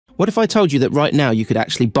What if I told you that right now you could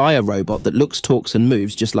actually buy a robot that looks, talks and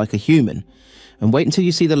moves just like a human? And wait until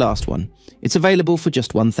you see the last one. It's available for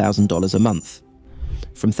just $1,000 a month.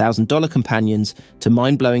 From $1,000 companions to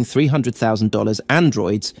mind-blowing $300,000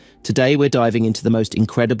 androids, today we're diving into the most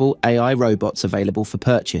incredible AI robots available for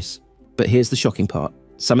purchase. But here's the shocking part.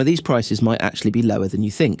 Some of these prices might actually be lower than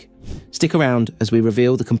you think. Stick around as we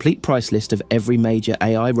reveal the complete price list of every major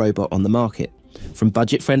AI robot on the market, from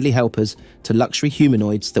budget-friendly helpers to luxury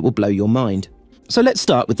humanoids that will blow your mind. So let's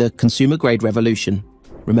start with the consumer-grade revolution.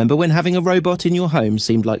 Remember when having a robot in your home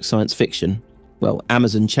seemed like science fiction? Well,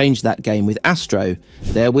 Amazon changed that game with Astro,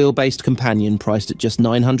 their wheel-based companion priced at just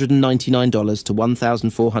 $999 to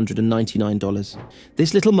 $1,499.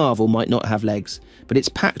 This little marvel might not have legs, but it's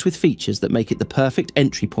packed with features that make it the perfect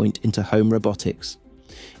entry point into home robotics.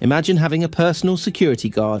 Imagine having a personal security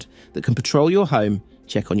guard that can patrol your home,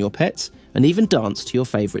 check on your pets, and even dance to your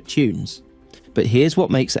favourite tunes. But here's what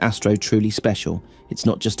makes Astro truly special. It's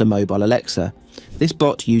not just a mobile Alexa. This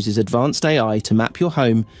bot uses advanced AI to map your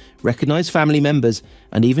home, recognise family members,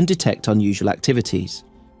 and even detect unusual activities.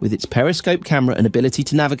 With its periscope camera and ability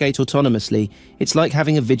to navigate autonomously, it's like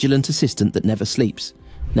having a vigilant assistant that never sleeps.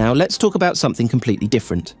 Now let's talk about something completely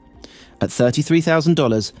different. At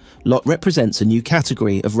 $33,000, Lot represents a new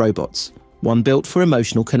category of robots, one built for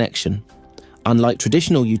emotional connection. Unlike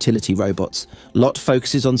traditional utility robots, Lot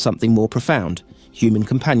focuses on something more profound, human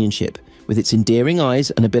companionship. With its endearing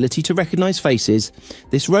eyes and ability to recognise faces,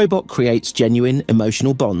 this robot creates genuine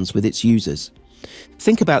emotional bonds with its users.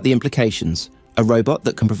 Think about the implications. A robot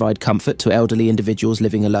that can provide comfort to elderly individuals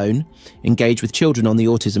living alone, engage with children on the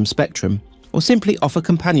autism spectrum, or simply offer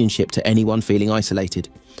companionship to anyone feeling isolated.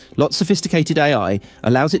 Lot's sophisticated AI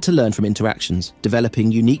allows it to learn from interactions,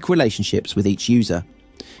 developing unique relationships with each user.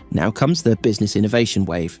 Now comes the business innovation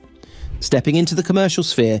wave. Stepping into the commercial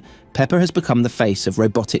sphere, Pepper has become the face of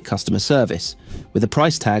robotic customer service, with a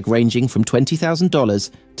price tag ranging from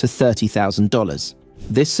 $20,000 to $30,000.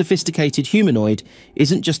 This sophisticated humanoid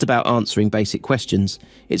isn't just about answering basic questions,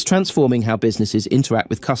 it's transforming how businesses interact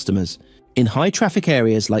with customers. In high-traffic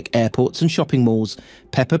areas like airports and shopping malls,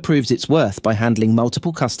 Pepper proves its worth by handling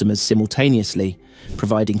multiple customers simultaneously,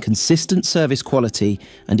 providing consistent service quality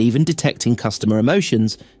and even detecting customer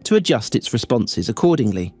emotions to adjust its responses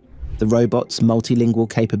accordingly. The robot's multilingual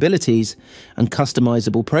capabilities and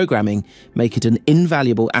customizable programming make it an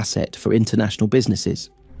invaluable asset for international businesses.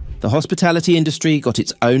 The hospitality industry got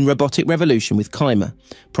its own robotic revolution with Kime,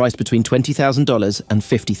 priced between $20,000 and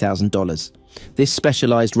 $50,000. This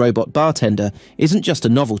specialized robot bartender isn't just a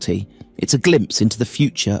novelty, it's a glimpse into the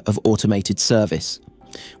future of automated service.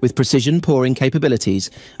 With precision pouring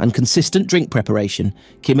capabilities and consistent drink preparation,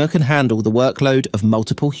 Kime can handle the workload of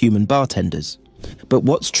multiple human bartenders. But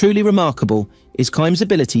what's truly remarkable is Kime's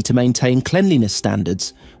ability to maintain cleanliness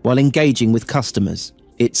standards while engaging with customers.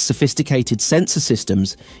 Its sophisticated sensor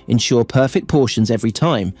systems ensure perfect portions every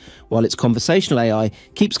time, while its conversational AI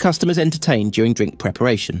keeps customers entertained during drink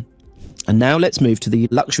preparation. And now let's move to the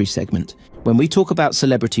luxury segment. When we talk about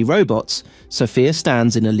celebrity robots, Sophia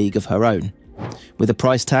stands in a league of her own. With a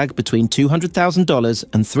price tag between $200,000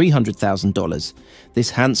 and $300,000,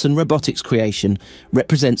 this Hanson Robotics creation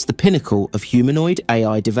represents the pinnacle of humanoid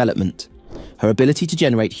AI development. Her ability to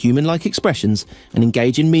generate human-like expressions and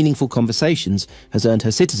engage in meaningful conversations has earned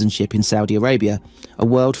her citizenship in Saudi Arabia, a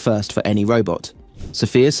world first for any robot.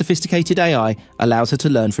 Sophia's sophisticated AI allows her to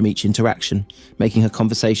learn from each interaction, making her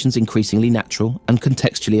conversations increasingly natural and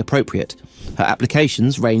contextually appropriate. Her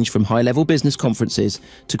applications range from high-level business conferences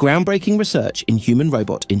to groundbreaking research in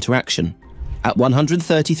human-robot interaction. At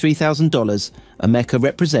 $133,000, Ameca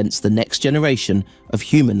represents the next generation of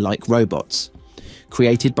human-like robots.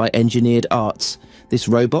 Created by Engineered Arts, this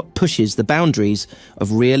robot pushes the boundaries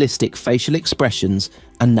of realistic facial expressions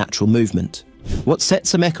and natural movement. What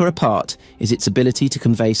sets Ameca apart is its ability to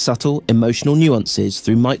convey subtle, emotional nuances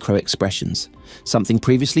through micro-expressions, something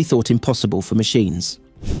previously thought impossible for machines.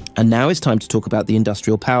 And now it's time to talk about the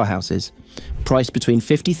industrial powerhouses. Priced between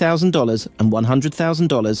 $50,000 and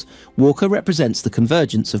 $100,000, Walker represents the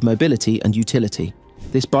convergence of mobility and utility.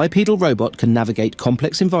 This bipedal robot can navigate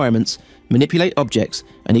complex environments, manipulate objects,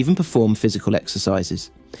 and even perform physical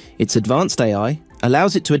exercises. Its advanced AI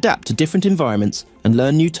allows it to adapt to different environments and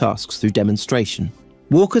learn new tasks through demonstration.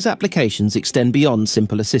 Walker's applications extend beyond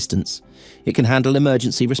simple assistance. It can handle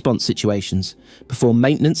emergency response situations, perform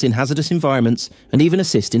maintenance in hazardous environments, and even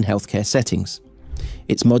assist in healthcare settings.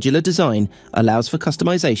 Its modular design allows for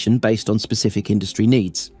customization based on specific industry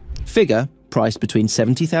needs. Figure, priced between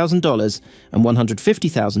 $70,000 and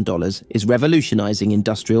 $150,000, is revolutionizing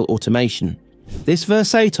industrial automation. This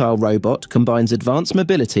versatile robot combines advanced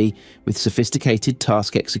mobility with sophisticated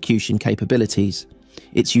task execution capabilities.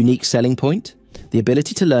 Its unique selling point? The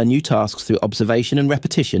ability to learn new tasks through observation and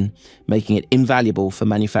repetition, making it invaluable for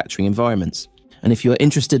manufacturing environments. And if you're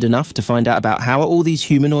interested enough to find out about how are all these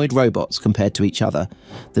humanoid robots compared to each other,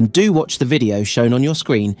 then do watch the video shown on your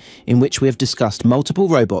screen in which we have discussed multiple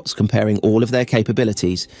robots comparing all of their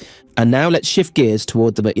capabilities. And now let's shift gears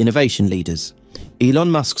toward the innovation leaders. Elon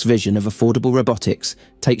Musk's vision of affordable robotics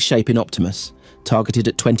takes shape in Optimus, targeted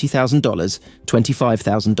at $20,000,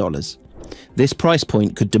 $25,000. This price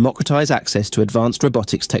point could democratize access to advanced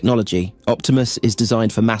robotics technology. Optimus is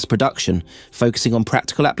designed for mass production, focusing on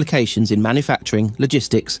practical applications in manufacturing,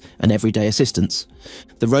 logistics, and everyday assistance.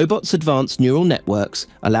 The robot's advanced neural networks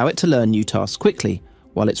allow it to learn new tasks quickly,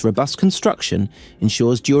 while its robust construction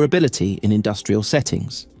ensures durability in industrial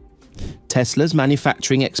settings. Tesla's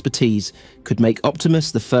manufacturing expertise could make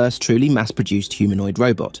Optimus the first truly mass-produced humanoid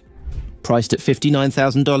robot. Priced at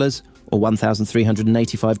 $59,000 or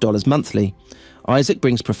 $1,385 monthly, Isaac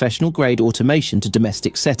brings professional-grade automation to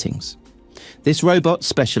domestic settings. This robot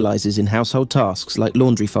specializes in household tasks like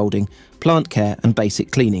laundry folding, plant care, and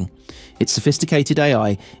basic cleaning. Its sophisticated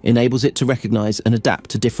AI enables it to recognize and adapt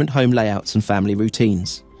to different home layouts and family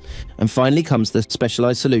routines. And finally comes the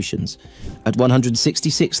specialized solutions. At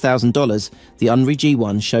 $166,000, the Unri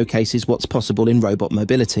G1 showcases what's possible in robot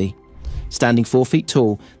mobility. Standing 4 feet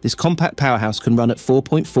tall, this compact powerhouse can run at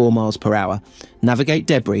 4.4 miles per hour, navigate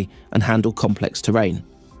debris, and handle complex terrain.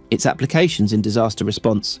 Its applications in disaster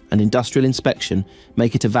response and industrial inspection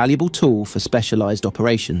make it a valuable tool for specialized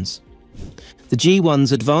operations. The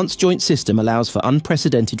G1's advanced joint system allows for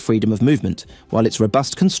unprecedented freedom of movement, while its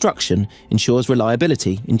robust construction ensures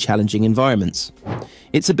reliability in challenging environments.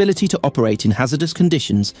 Its ability to operate in hazardous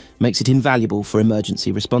conditions makes it invaluable for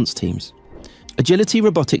emergency response teams. Agility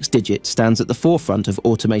Robotics Digit stands at the forefront of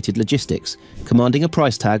automated logistics, commanding a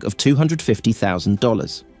price tag of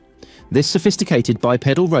 $250,000. This sophisticated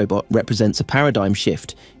bipedal robot represents a paradigm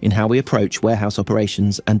shift in how we approach warehouse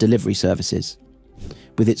operations and delivery services.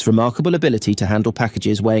 With its remarkable ability to handle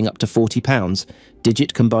packages weighing up to 40 pounds,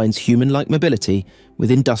 Digit combines human-like mobility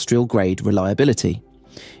with industrial-grade reliability.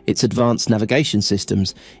 Its advanced navigation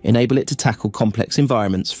systems enable it to tackle complex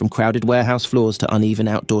environments from crowded warehouse floors to uneven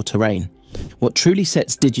outdoor terrain. What truly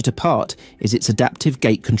sets Digit apart is its adaptive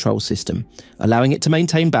gate control system, allowing it to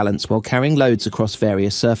maintain balance while carrying loads across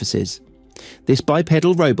various surfaces. This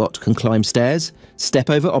bipedal robot can climb stairs, step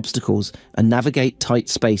over obstacles, and navigate tight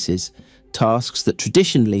spaces, tasks that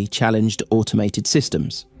traditionally challenged automated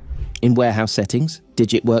systems. In warehouse settings,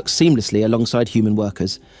 Digit works seamlessly alongside human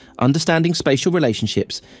workers, understanding spatial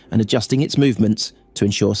relationships and adjusting its movements to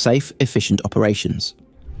ensure safe, efficient operations.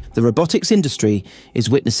 The robotics industry is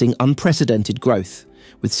witnessing unprecedented growth,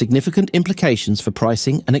 with significant implications for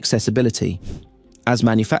pricing and accessibility. As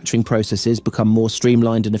manufacturing processes become more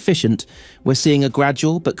streamlined and efficient, we're seeing a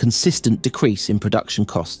gradual but consistent decrease in production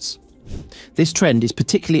costs. This trend is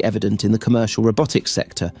particularly evident in the commercial robotics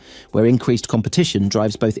sector, where increased competition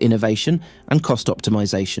drives both innovation and cost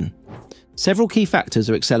optimization. Several key factors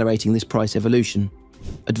are accelerating this price evolution.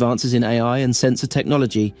 Advances in AI and sensor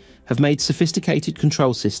technology have made sophisticated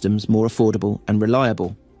control systems more affordable and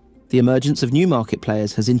reliable. The emergence of new market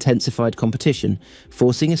players has intensified competition,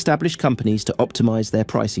 forcing established companies to optimize their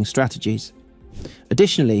pricing strategies.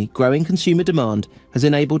 Additionally, growing consumer demand has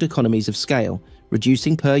enabled economies of scale,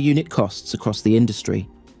 reducing per-unit costs across the industry.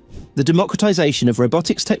 The democratization of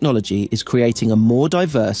robotics technology is creating a more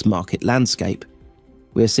diverse market landscape.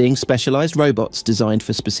 We are seeing specialized robots designed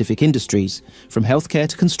for specific industries, from healthcare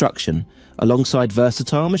to construction, alongside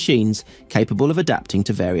versatile machines capable of adapting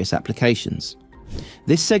to various applications.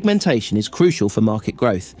 This segmentation is crucial for market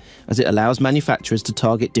growth, as it allows manufacturers to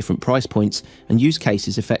target different price points and use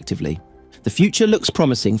cases effectively. The future looks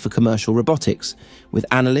promising for commercial robotics, with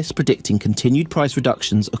analysts predicting continued price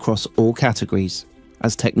reductions across all categories.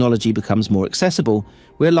 As technology becomes more accessible,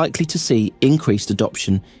 we're likely to see increased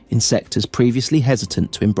adoption in sectors previously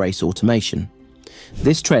hesitant to embrace automation.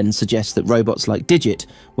 This trend suggests that robots like Digit,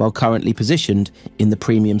 while currently positioned in the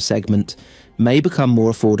premium segment, may become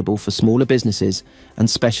more affordable for smaller businesses and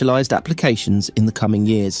specialized applications in the coming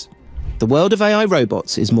years. The world of AI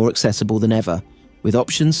robots is more accessible than ever, with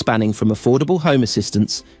options spanning from affordable home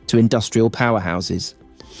assistants to industrial powerhouses.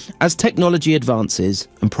 As technology advances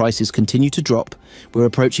and prices continue to drop, we're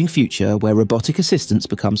approaching a future where robotic assistance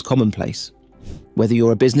becomes commonplace. Whether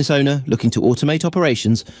you're a business owner looking to automate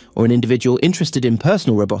operations or an individual interested in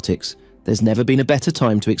personal robotics, there's never been a better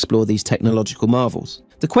time to explore these technological marvels.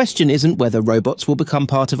 The question isn't whether robots will become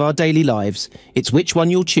part of our daily lives, it's which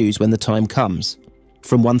one you'll choose when the time comes.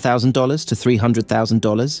 From $1,000 to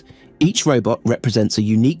 $300,000, each robot represents a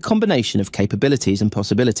unique combination of capabilities and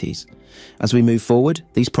possibilities. As we move forward,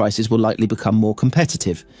 these prices will likely become more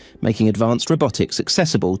competitive, making advanced robotics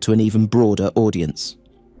accessible to an even broader audience.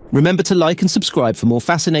 Remember to like and subscribe for more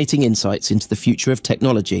fascinating insights into the future of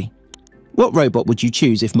technology. What robot would you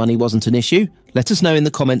choose if money wasn't an issue? Let us know in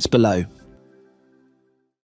the comments below.